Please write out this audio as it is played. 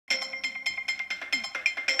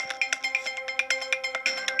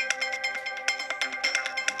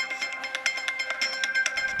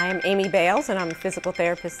I am Amy Bales, and I'm a Physical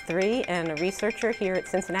Therapist 3 and a researcher here at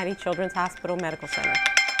Cincinnati Children's Hospital Medical Center.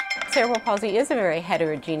 Cerebral palsy is a very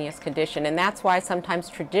heterogeneous condition, and that's why sometimes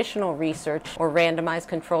traditional research or randomized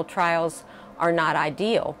controlled trials are not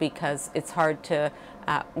ideal, because it's hard to,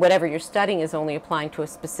 whatever you're studying is only applying to a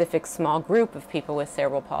specific small group of people with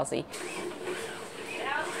cerebral palsy.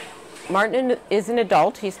 Martin is an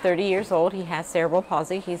adult. He's 30 years old. He has cerebral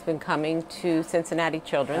palsy. He's been coming to Cincinnati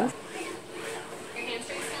Children's.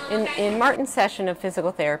 In Martin's session of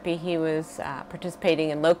physical therapy, he was participating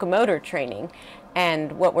in locomotor training,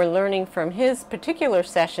 and what we're learning from his particular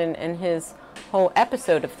session and his whole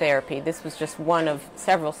episode of therapy, this was just one of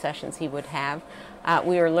several sessions he would have,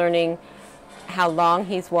 we were learning how long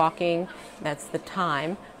he's walking, that's the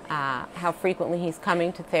time, how frequently he's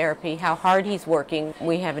coming to therapy, how hard he's working.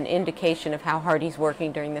 We have an indication of how hard he's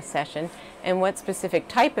working during the session, and what specific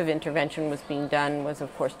type of intervention was being done was,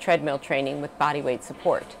 of course, treadmill training with body weight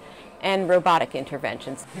support and robotic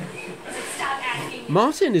interventions.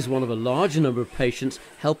 Martin is one of a large number of patients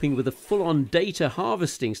helping with a full-on data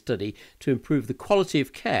harvesting study to improve the quality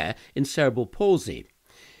of care in cerebral palsy.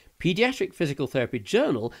 Pediatric Physical Therapy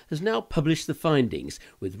Journal has now published the findings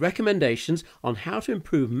with recommendations on how to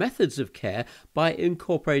improve methods of care by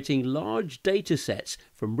incorporating large data sets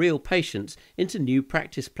from real patients into new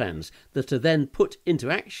practice plans that are then put into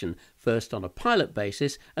action, first on a pilot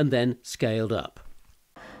basis and then scaled up.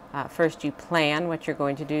 First you plan what you're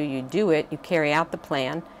going to do, you do it, you carry out the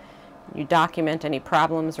plan, you document any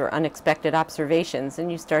problems or unexpected observations,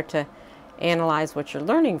 and you start to analyze what you're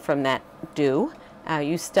learning from that do.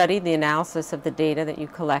 You study the analysis of the data that you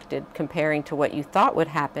collected, comparing to what you thought would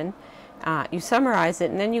happen. You summarize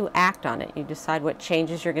it, and then you act on it. You decide what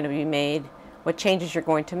changes you're going to be made, what changes you're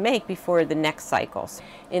going to make before the next cycles.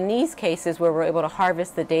 In these cases where we're able to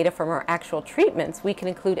harvest the data from our actual treatments, we can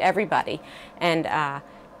include everybody. And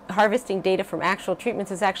harvesting data from actual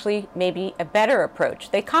treatments is actually maybe a better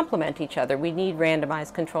approach. They complement each other. We need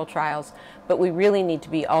randomized control trials, but we really need to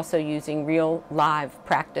be also using real live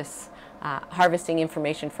practice, harvesting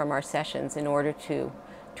information from our sessions in order to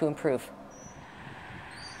improve.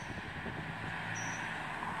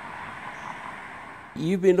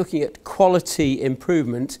 You've been looking at quality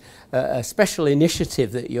improvement, a special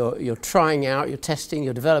initiative that you're trying out, you're testing,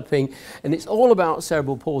 you're developing, and it's all about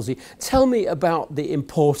cerebral palsy. Tell me about the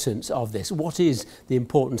importance of this. What is the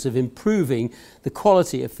importance of improving the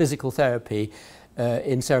quality of physical therapy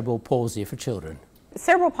in cerebral palsy for children?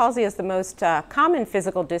 Cerebral palsy is the most common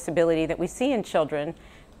physical disability that we see in children,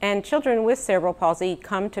 and children with cerebral palsy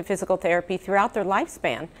come to physical therapy throughout their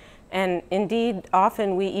lifespan. And indeed,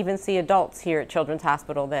 often we even see adults here at Children's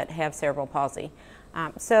Hospital that have cerebral palsy.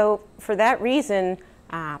 So for that reason,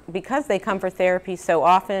 because they come for therapy so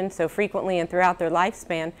often, so frequently, and throughout their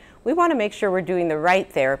lifespan, we want to make sure we're doing the right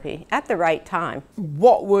therapy at the right time.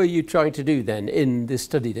 What were you trying to do then in this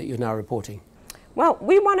study that you're now reporting? Well,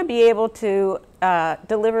 we want to be able to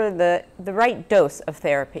deliver the right dose of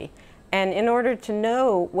therapy. And in order to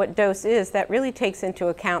know what dose is, that really takes into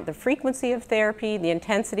account the frequency of therapy, the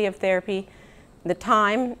intensity of therapy, the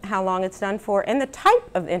time, how long it's done for, and the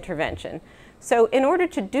type of intervention. So in order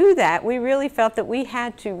to do that, we really felt that we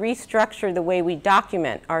had to restructure the way we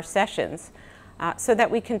document our sessions so that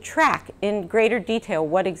we can track in greater detail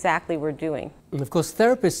what exactly we're doing. And of course,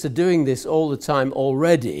 therapists are doing this all the time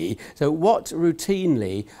already. So what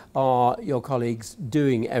routinely are your colleagues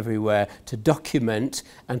doing everywhere to document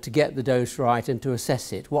and to get the dose right and to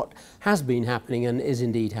assess it? What has been happening and is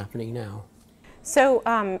indeed happening now? So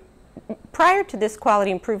prior to this quality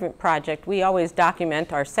improvement project, we always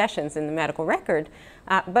document our sessions in the medical record,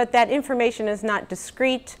 but that information is not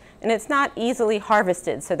discrete and it's not easily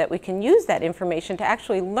harvested so that we can use that information to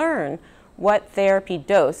actually learn what therapy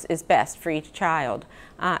dose is best for each child.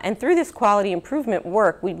 And through this quality improvement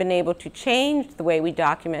work, we've been able to change the way we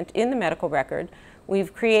document in the medical record.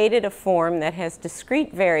 We've created a form that has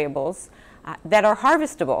discrete variables that are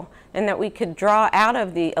harvestable and that we could draw out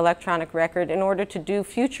of the electronic record in order to do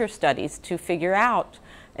future studies to figure out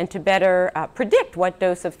and to better predict what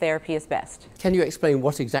dose of therapy is best. Can you explain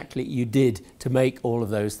what exactly you did to make all of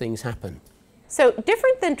those things happen? So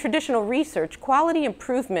different than traditional research, quality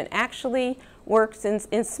improvement actually works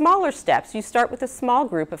in smaller steps. You start with a small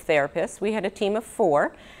group of therapists. We had a team of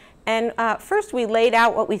 4. And first we laid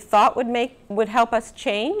out what we thought would help us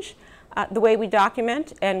change the way we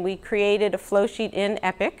document, and we created a flow sheet in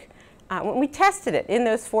Epic. When we tested it in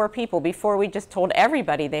those 4 people before we just told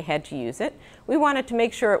everybody they had to use it, we wanted to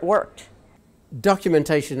make sure it worked.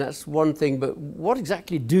 Documentation, that's one thing, but what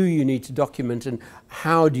exactly do you need to document and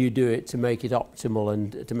how do you do it to make it optimal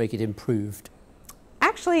and to make it improved?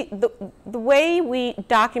 actually, the way we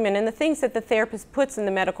document and the things that the therapist puts in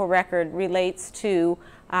the medical record relates to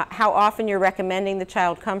how often you're recommending the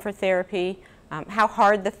child come for therapy, how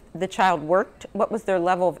hard the child worked, what was their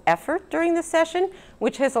level of effort during the session,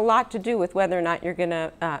 which has a lot to do with whether or not you're going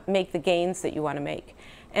to make the gains that you want to make.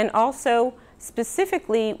 And also,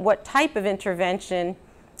 specifically, what type of intervention.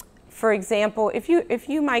 For example, if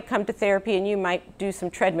you might come to therapy and you might do some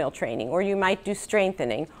treadmill training, or you might do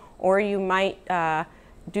strengthening, or you might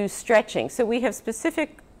do stretching. So we have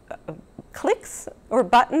specific clicks or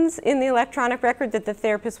buttons in the electronic record that the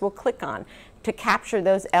therapist will click on to capture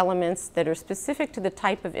those elements that are specific to the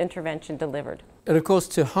type of intervention delivered. And of course,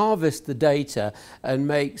 to harvest the data and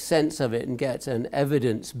make sense of it and get an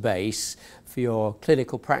evidence base for your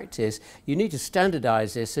clinical practice, you need to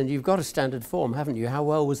standardize this, and you've got a standard form, haven't you? How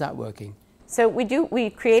well was that working? So we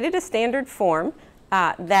created a standard form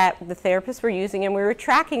that the therapists were using, and we were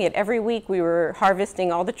tracking it every week. We were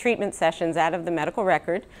harvesting all the treatment sessions out of the medical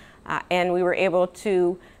record, and we were able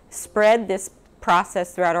to spread this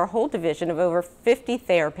process throughout our whole division of over 50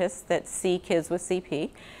 therapists that see kids with CP,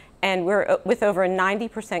 and we're with over a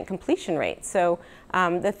 90% completion rate. So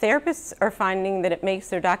the therapists are finding that it makes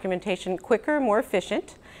their documentation quicker, more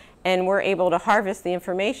efficient, and we're able to harvest the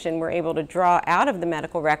information we're able to draw out of the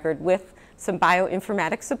medical record with some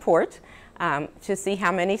bioinformatics support to see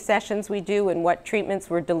how many sessions we do and what treatments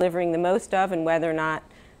we're delivering the most of and whether or not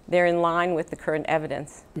they're in line with the current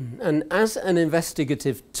evidence. And as an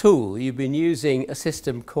investigative tool, you've been using a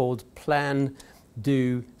system called Plan,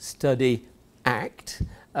 Do, Study, Act,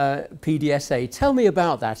 PDSA. Tell me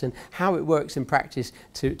about that and how it works in practice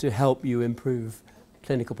to help you improve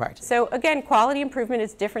clinical practice. So again, quality improvement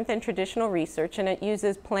is different than traditional research, and it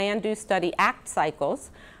uses Plan, Do, Study, Act cycles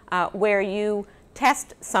where you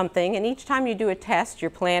test something, and each time you do a test,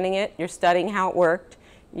 you're planning it, you're studying how it worked,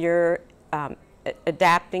 you're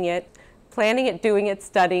adapting it, planning it, doing it,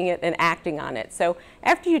 studying it, and acting on it. So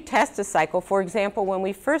after you test a cycle, for example, when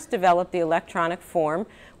we first developed the electronic form,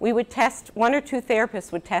 we would test, one or two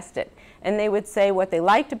therapists would test it, and they would say what they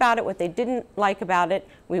liked about it, what they didn't like about it.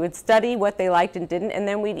 We would study what they liked and didn't, and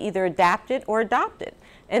then we'd either adapt it or adopt it.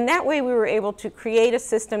 And that way we were able to create a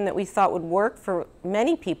system that we thought would work for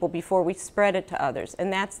many people before we spread it to others,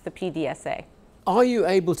 and that's the PDSA. Are you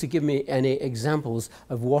able to give me any examples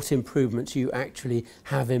of what improvements you actually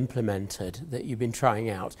have implemented that you've been trying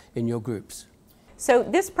out in your groups? So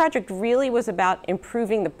this project really was about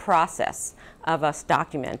improving the process of us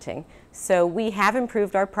documenting. So we have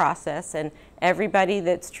improved our process, and everybody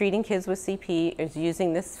that's treating kids with CP is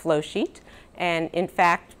using this flow sheet, and in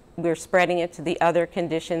fact we're spreading it to the other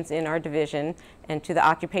conditions in our division and to the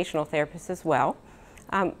occupational therapists as well.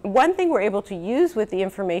 One thing we're able to use with the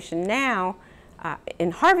information now in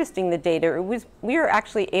harvesting the data, we are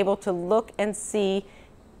actually able to look and see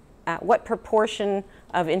what proportion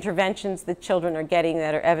of interventions the children are getting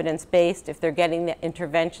that are evidence-based, if they're getting the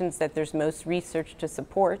interventions that there's most research to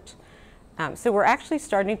support. So we're actually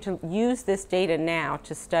starting to use this data now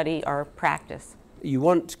to study our practice. You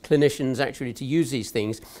want clinicians actually to use these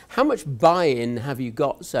things. How much buy-in have you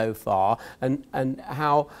got so far, and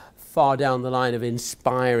how far down the line of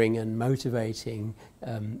inspiring and motivating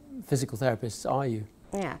physical therapists are you?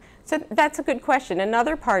 Yeah, so that's a good question.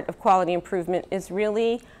 Another part of quality improvement is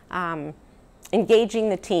really engaging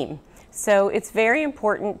the team. So it's very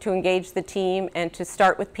important to engage the team and to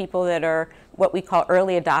start with people that are what we call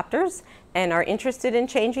early adopters and are interested in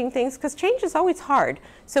changing things, because change is always hard.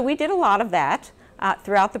 So we did a lot of that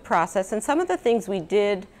throughout the process, and some of the things we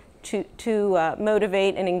did to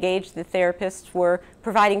motivate and engage the therapists were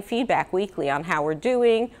providing feedback weekly on how we're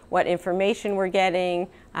doing, what information we're getting.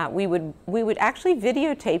 We would actually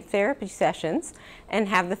videotape therapy sessions and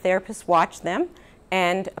have the therapists watch them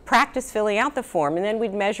and practice filling out the form, and then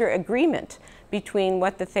we'd measure agreement between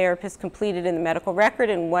what the therapist completed in the medical record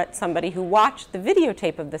and what somebody who watched the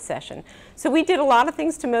videotape of the session. So we did a lot of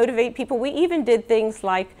things to motivate people. We even did things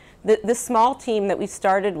like the small team that we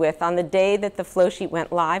started with on the day that the flow sheet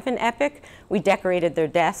went live in Epic. We decorated their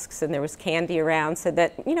desks and there was candy around so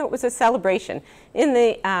that, you know, it was a celebration. In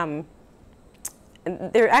the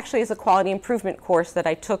there actually is a quality improvement course that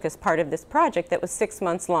I took as part of this project that was 6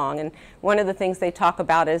 months long, and one of the things they talk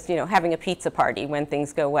about is, you know, having a pizza party when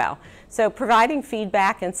things go well. So providing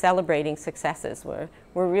feedback and celebrating successes were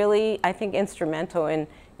really, I think, instrumental in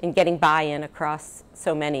getting buy-in across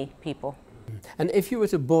so many people. And if you were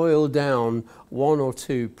to boil down one or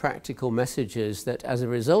two practical messages that as a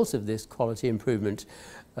result of this quality improvement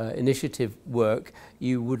initiative work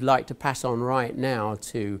you would like to pass on right now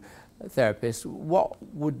to therapists, what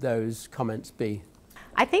would those comments be?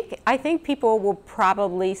 I think people will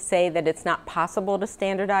probably say that it's not possible to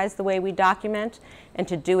standardize the way we document and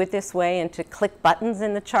to do it this way and to click buttons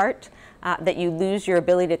in the chart, that you lose your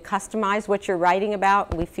ability to customize what you're writing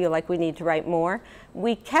about. We feel like we need to write more.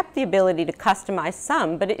 We kept the ability to customize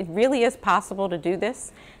some, but it really is possible to do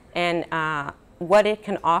this, and what it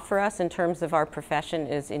can offer us in terms of our profession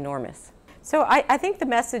is enormous. So I think the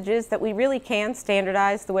message is that we really can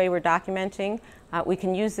standardize the way we're documenting. We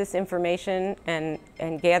can use this information and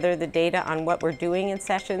gather the data on what we're doing in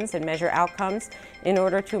sessions and measure outcomes in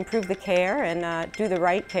order to improve the care and do the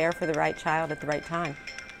right care for the right child at the right time.